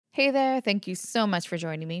Hey there, thank you so much for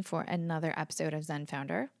joining me for another episode of Zen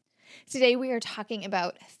Founder. Today we are talking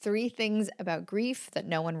about 3 things about grief that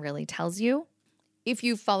no one really tells you. If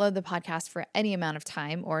you've followed the podcast for any amount of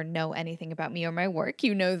time or know anything about me or my work,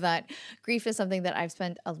 you know that grief is something that I've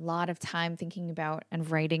spent a lot of time thinking about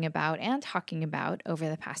and writing about and talking about over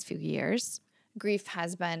the past few years. Grief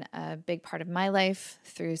has been a big part of my life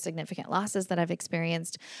through significant losses that I've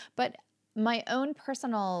experienced, but my own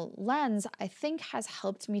personal lens, I think, has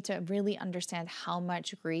helped me to really understand how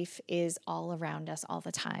much grief is all around us all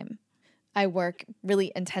the time. I work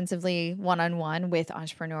really intensively one-on-one with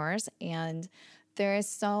entrepreneurs, and there is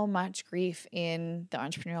so much grief in the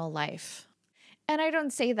entrepreneurial life. And I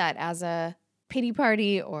don't say that as a pity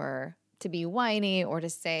party or to be whiny or to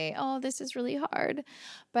say, oh, this is really hard.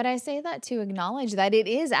 But I say that to acknowledge that it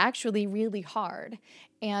is actually really hard.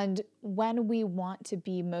 And when we want to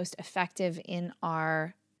be most effective in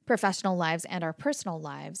our professional lives and our personal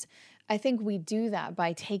lives, I think we do that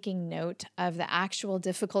by taking note of the actual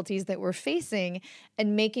difficulties that we're facing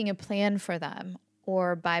and making a plan for them,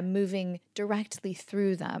 or by moving directly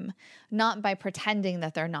through them, not by pretending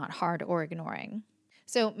that they're not hard or ignoring.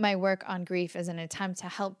 So my work on grief is an attempt to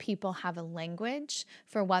help people have a language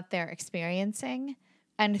for what they're experiencing,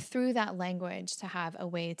 and through that language to have a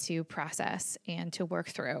way to process and to work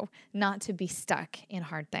through, not to be stuck in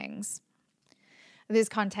hard things. This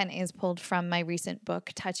content is pulled from my recent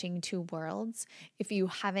book, Touching Two Worlds. If you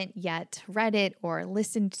haven't yet read it or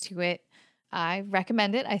listened to it, I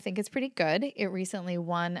recommend it. I think it's pretty good. It recently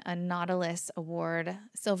won a Nautilus Award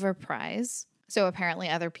Silver Prize. So apparently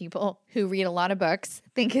other people who read a lot of books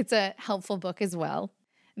think it's a helpful book as well.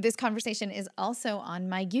 This conversation is also on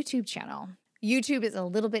my YouTube channel. YouTube is a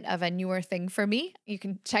little bit of a newer thing for me. You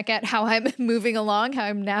can check out how I'm moving along, how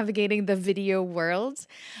I'm navigating the video world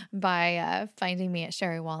by finding me at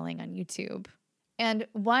Sherry Walling on YouTube. And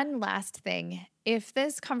one last thing, if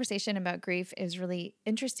this conversation about grief is really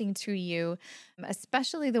interesting to you,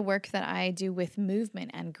 especially the work that I do with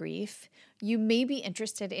movement and grief, you may be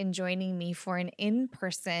interested in joining me for an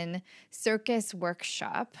in-person circus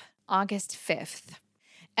workshop, August 5th.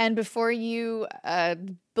 And before you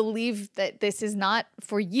believe that this is not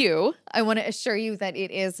for you, I want to assure you that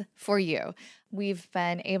it is for you. We've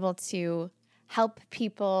been able to help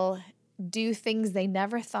people do things they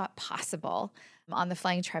never thought possible on the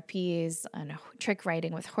flying trapeze, on trick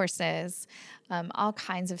riding with horses. All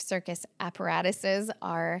kinds of circus apparatuses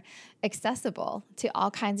are accessible to all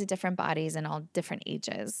kinds of different bodies and all different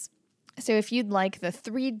ages. So if you'd like the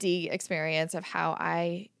 3D experience of how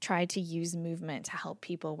I try to use movement to help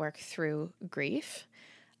people work through grief,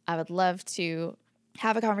 I would love to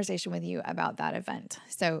have a conversation with you about that event.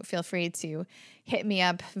 So feel free to hit me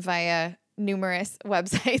up via numerous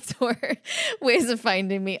websites or ways of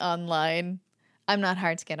finding me online. I'm not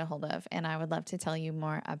hard to get a hold of, and I would love to tell you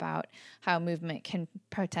more about how movement can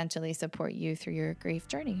potentially support you through your grief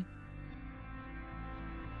journey.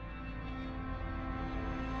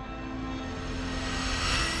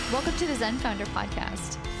 Welcome to the Zen Founder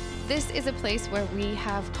podcast. This is a place where we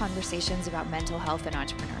have conversations about mental health and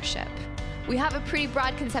entrepreneurship. We have a pretty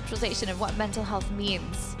broad conceptualization of what mental health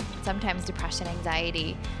means. Sometimes depression,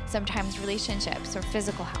 anxiety, sometimes relationships or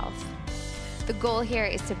physical health. The goal here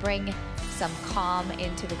is to bring some calm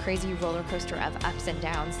into the crazy roller coaster of ups and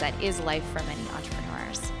downs that is life for many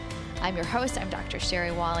entrepreneurs. I'm your host, I'm Dr.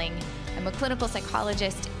 Sherry Walling. I'm a clinical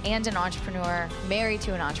psychologist and an entrepreneur, married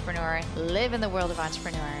to an entrepreneur, live in the world of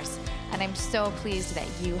entrepreneurs, and I'm so pleased that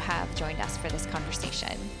you have joined us for this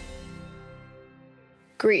conversation.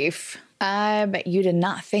 Grief. I bet you did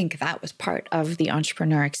not think that was part of the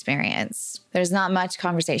entrepreneur experience. There's not much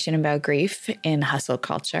conversation about grief in hustle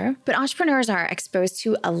culture, but entrepreneurs are exposed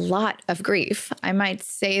to a lot of grief. I might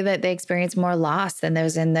say that they experience more loss than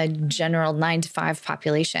those in the general 9-to-5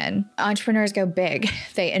 population. Entrepreneurs go big.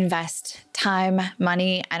 They invest time,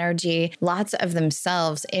 money, energy, lots of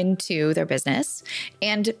themselves into their business.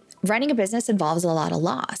 And running a business involves a lot of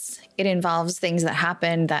loss. It involves things that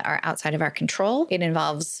happen that are outside of our control. It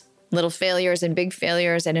involves little failures and big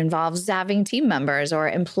failures. It involves having team members or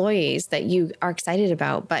employees that you are excited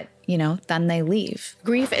about, but then they leave.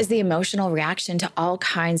 Grief is the emotional reaction to all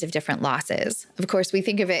kinds of different losses. Of course, we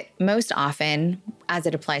think of it most often as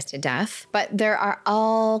it applies to death, but there are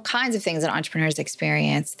all kinds of things that entrepreneurs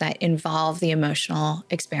experience that involve the emotional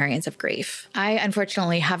experience of grief. I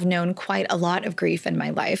unfortunately have known quite a lot of grief in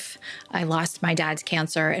my life. I lost my dad to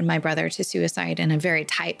cancer and my brother to suicide in a very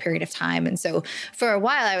tight period of time. And so for a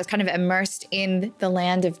while, I was kind of immersed in the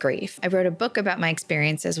land of grief. I wrote a book about my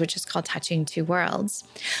experiences, which is called Touching Two Worlds.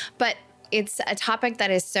 But it's a topic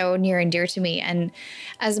that is so near and dear to me. And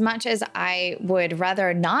as much as I would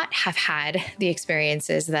rather not have had the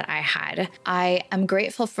experiences that I had, I am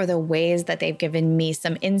grateful for the ways that they've given me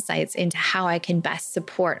some insights into how I can best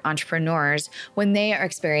support entrepreneurs when they are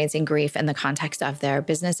experiencing grief in the context of their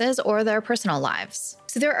businesses or their personal lives.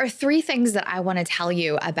 So there are 3 things that I want to tell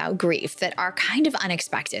you about grief that are kind of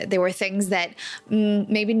unexpected. They were things that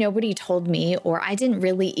maybe nobody told me, or I didn't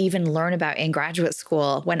really even learn about in graduate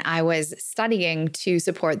school when I was studying to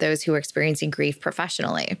support those who are experiencing grief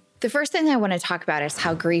professionally. The first thing I want to talk about is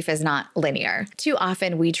how grief is not linear. Too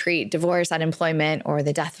often we treat divorce, unemployment, or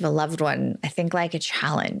the death of a loved one, I think, like a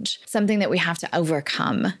challenge, something that we have to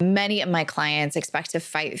overcome. Many of my clients expect to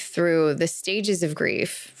fight through the stages of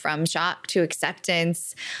grief, from shock to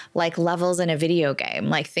acceptance, like levels in a video game,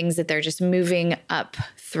 like things that they're just moving up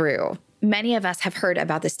through. Many of us have heard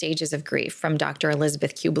about the stages of grief from Dr.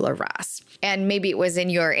 Elizabeth Kubler-Ross. And maybe it was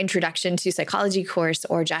in your introduction to psychology course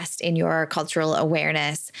or just in your cultural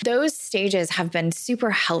awareness. Those stages have been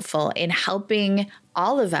super helpful in helping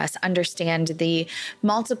all of us understand the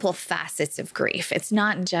multiple facets of grief. It's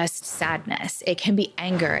not just sadness. It can be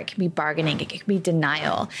anger. It can be bargaining. It can be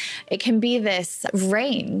denial. It can be this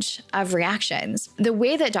range of reactions. The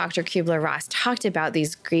way that Dr. Kubler-Ross talked about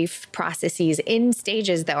these grief processes in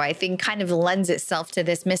stages, though, I think kind of lends itself to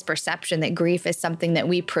this misperception that grief is something that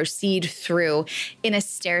we proceed through in a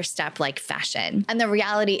stair-step-like fashion. And the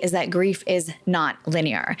reality is that grief is not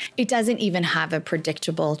linear. It doesn't even have a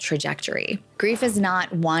predictable trajectory. Grief is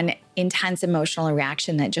not one intense emotional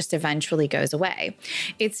reaction that just eventually goes away.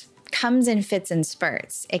 It comes in fits and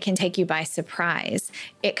spurts. It can take you by surprise.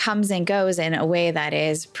 It comes and goes in a way that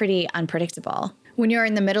is pretty unpredictable. When you're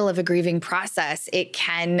in the middle of a grieving process, it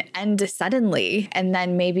can end suddenly and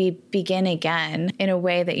then maybe begin again in a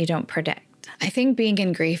way that you don't predict. I think being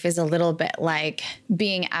in grief is a little bit like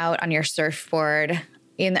being out on your surfboard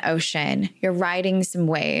in the ocean. You're riding some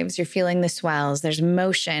waves, you're feeling the swells, there's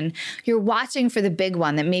motion. You're watching for the big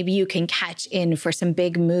one that maybe you can catch in for some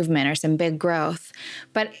big movement or some big growth.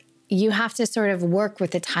 But you have to sort of work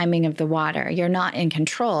with the timing of the water. You're not in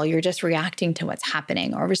control. You're just reacting to what's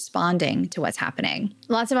happening or responding to what's happening.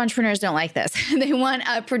 Lots of entrepreneurs don't like this. They want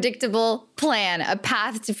a predictable plan, a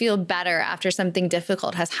path to feel better after something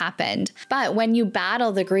difficult has happened. But when you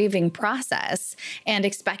battle the grieving process and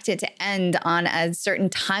expect it to end on a certain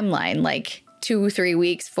timeline, like 2, 3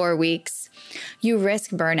 weeks, 4 weeks, you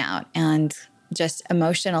risk burnout and just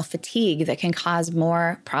emotional fatigue that can cause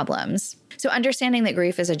more problems. So understanding that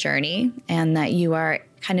grief is a journey and that you are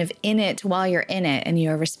kind of in it while you're in it and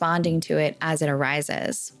you're responding to it as it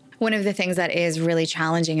arises. One of the things that is really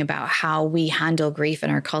challenging about how we handle grief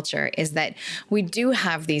in our culture is that we do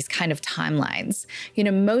have these kind of timelines. You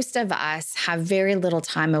know, most of us have very little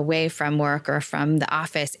time away from work or from the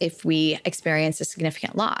office if we experience a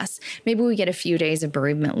significant loss. Maybe we get a few days of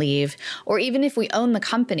bereavement leave, or even if we own the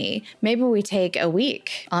company, maybe we take a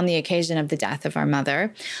week on the occasion of the death of our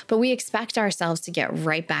mother, but we expect ourselves to get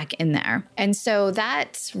right back in there. And so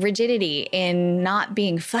that rigidity in not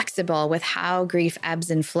being flexible with how grief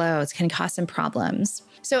ebbs and flows can cause some problems.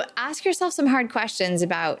 So ask yourself some hard questions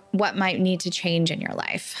about what might need to change in your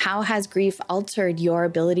life. How has grief altered your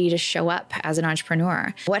ability to show up as an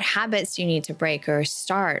entrepreneur? What habits do you need to break or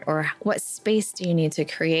start? Or what space do you need to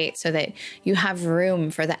create so that you have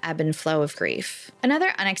room for the ebb and flow of grief?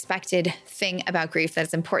 Another unexpected thing about grief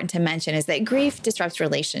that's important to mention is that grief disrupts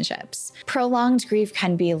relationships. Prolonged grief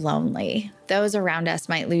can be lonely. Those around us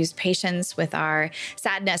might lose patience with our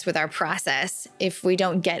sadness, with our process, if we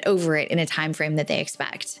don't get over it in a time frame that they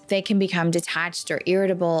expect. They can become detached or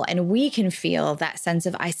irritable, and we can feel that sense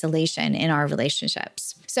of isolation in our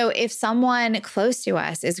relationships. So if someone close to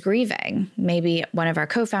us is grieving, maybe one of our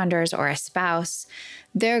co-founders or a spouse,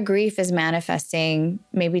 their grief is manifesting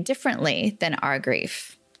maybe differently than our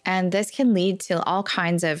grief. And this can lead to all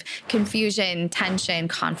kinds of confusion, tension,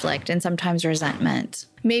 conflict, and sometimes resentment.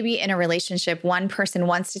 Maybe in a relationship, one person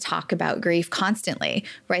wants to talk about grief constantly,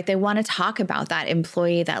 right? They want to talk about that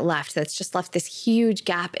employee that left, that's just left this huge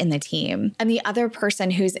gap in the team. And the other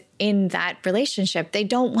person who's in that relationship, they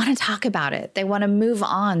don't want to talk about it. They want to move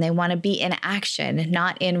on. They want to be in action,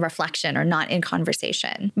 not in reflection or not in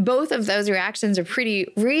conversation. Both of those reactions are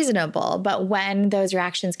pretty reasonable, but when those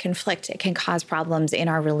reactions conflict, it can cause problems in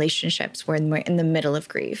our relationships when we're in the middle of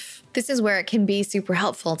grief. This is where it can be super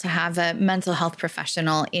helpful to have a mental health professional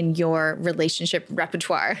professional in your relationship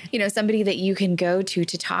repertoire, somebody that you can go to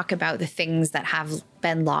talk about the things that have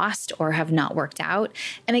been lost or have not worked out.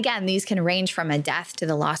 And again, these can range from a death to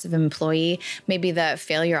the loss of an employee, maybe the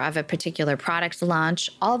failure of a particular product launch,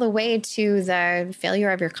 all the way to the failure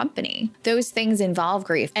of your company. Those things involve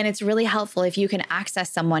grief. And it's really helpful if you can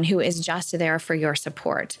access someone who is just there for your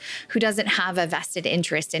support, who doesn't have a vested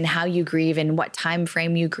interest in how you grieve and what time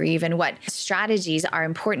frame you grieve and what strategies are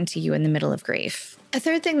important to you in the middle of grief. A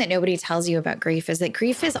third thing that nobody tells you about grief is that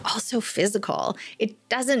grief is also physical. It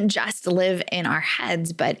doesn't just live in our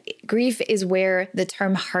heads, but grief is where the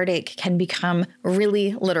term heartache can become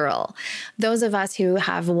really literal. Those of us who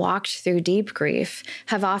have walked through deep grief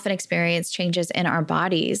have often experienced changes in our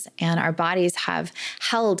bodies, and our bodies have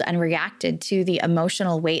held and reacted to the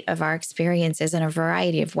emotional weight of our experiences in a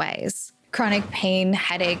variety of ways. Chronic pain,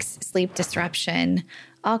 headaches, sleep disruption,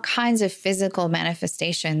 all kinds of physical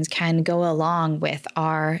manifestations can go along with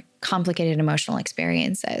our complicated emotional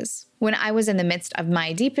experiences. When I was in the midst of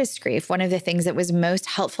my deepest grief, one of the things that was most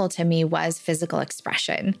helpful to me was physical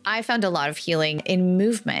expression. I found a lot of healing in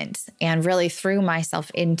movement and really threw myself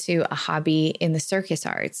into a hobby in the circus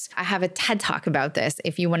arts. I have a TED Talk about this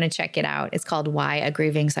if you want to check it out. It's called Why a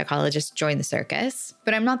Grieving Psychologist Joined the Circus.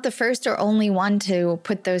 But I'm not the first or only one to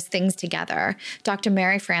put those things together. Dr.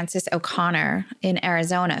 Mary Frances O'Connor in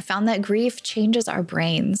Arizona found that grief changes our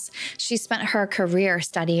brains. She spent her career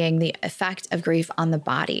studying the effect of grief on the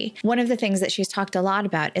body. One of the things that she's talked a lot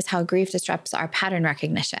about is how grief disrupts our pattern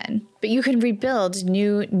recognition. But you can rebuild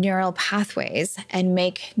new neural pathways and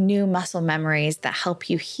make new muscle memories that help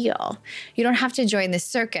you heal. You don't have to join the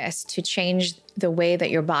circus to change the way that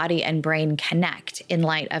your body and brain connect in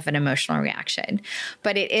light of an emotional reaction.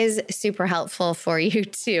 But it is super helpful for you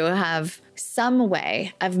to have some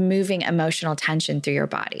way of moving emotional tension through your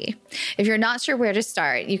body. If you're not sure where to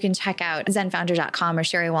start, you can check out zenfounder.com or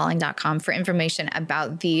sherrywalling.com for information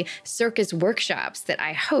about the circus workshops that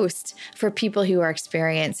I host for people who are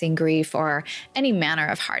experiencing grief or any manner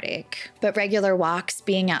of heartache. But regular walks,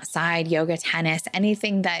 being outside, yoga, tennis,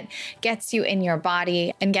 anything that gets you in your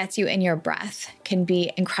body and gets you in your breath can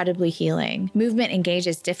be incredibly healing. Movement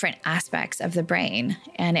engages different aspects of the brain,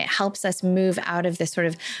 and it helps us move out of this sort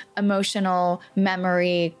of emotional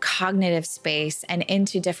memory, cognitive space and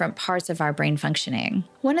into different parts of our brain functioning.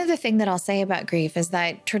 One other thing that I'll say about grief is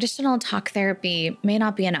that traditional talk therapy may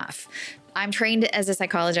not be enough. I'm trained as a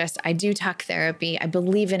psychologist. I do talk therapy. I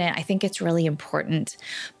believe in it. I think it's really important.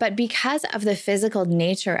 But because of the physical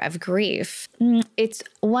nature of grief, it's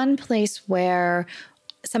one place where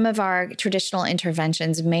some of our traditional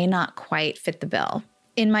interventions may not quite fit the bill.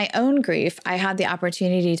 In my own grief, I had the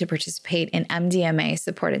opportunity to participate in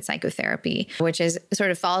MDMA-supported psychotherapy, which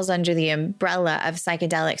sort of falls under the umbrella of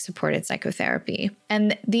psychedelic-supported psychotherapy.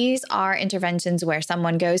 And these are interventions where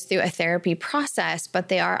someone goes through a therapy process, but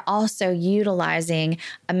they are also utilizing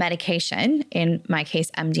a medication, in my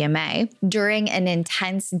case, MDMA, during an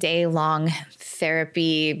intense day-long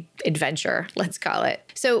therapy adventure, let's call it.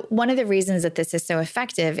 So one of the reasons that this is so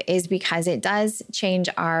effective is because it does change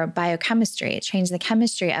our biochemistry. It changes the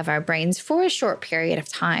chemistry of our brains for a short period of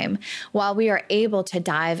time while we are able to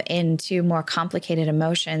dive into more complicated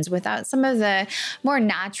emotions without some of the more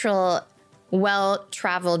natural,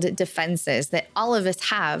 well-traveled defenses that all of us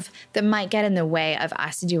have that might get in the way of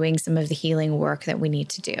us doing some of the healing work that we need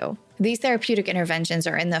to do. These therapeutic interventions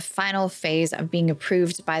are in the final phase of being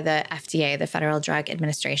approved by the FDA, the Federal Drug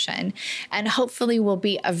Administration, and hopefully will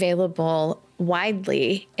be available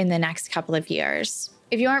widely in the next couple of years.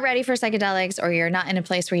 If you aren't ready for psychedelics or you're not in a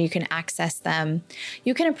place where you can access them,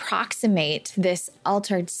 you can approximate this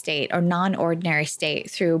altered state or non-ordinary state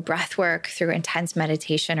through breath work, through intense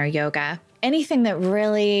meditation or yoga. Anything that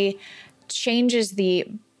really changes the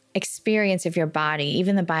experience of your body,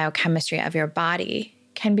 even the biochemistry of your body,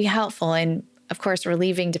 can be helpful in, of course,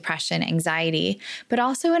 relieving depression, anxiety, but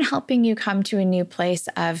also in helping you come to a new place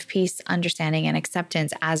of peace, understanding, and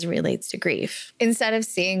acceptance as it relates to grief. Instead of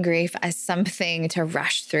seeing grief as something to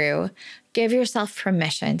rush through, give yourself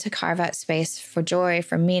permission to carve out space for joy,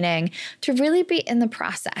 for meaning, to really be in the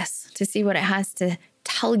process, to see what it has to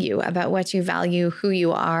tell you about what you value, who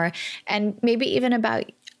you are, and maybe even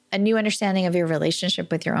about a new understanding of your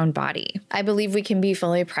relationship with your own body. I believe we can be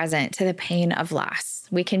fully present to the pain of loss.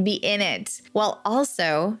 We can be in it while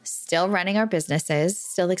also still running our businesses,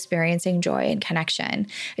 still experiencing joy and connection.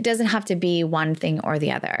 It doesn't have to be one thing or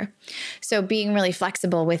the other. So being really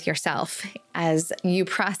flexible with yourself as you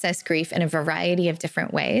process grief in a variety of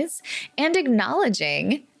different ways and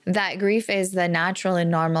acknowledging that grief is the natural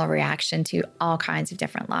and normal reaction to all kinds of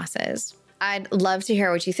different losses. I'd love to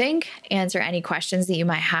hear what you think, answer any questions that you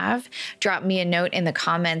might have. Drop me a note in the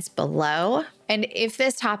comments below. And if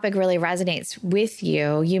this topic really resonates with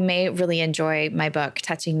you, you may really enjoy my book,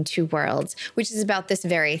 Touching Two Worlds, which is about this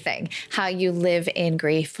very thing, how you live in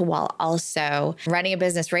grief while also running a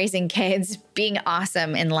business, raising kids, being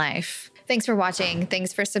awesome in life. Thanks for watching.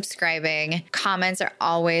 Thanks for subscribing. Comments are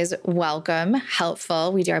always welcome,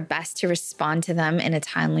 helpful. We do our best to respond to them in a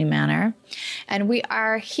timely manner. And we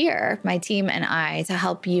are here, my team and I, to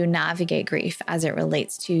help you navigate grief as it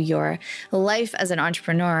relates to your life as an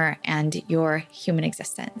entrepreneur and your human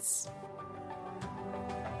existence.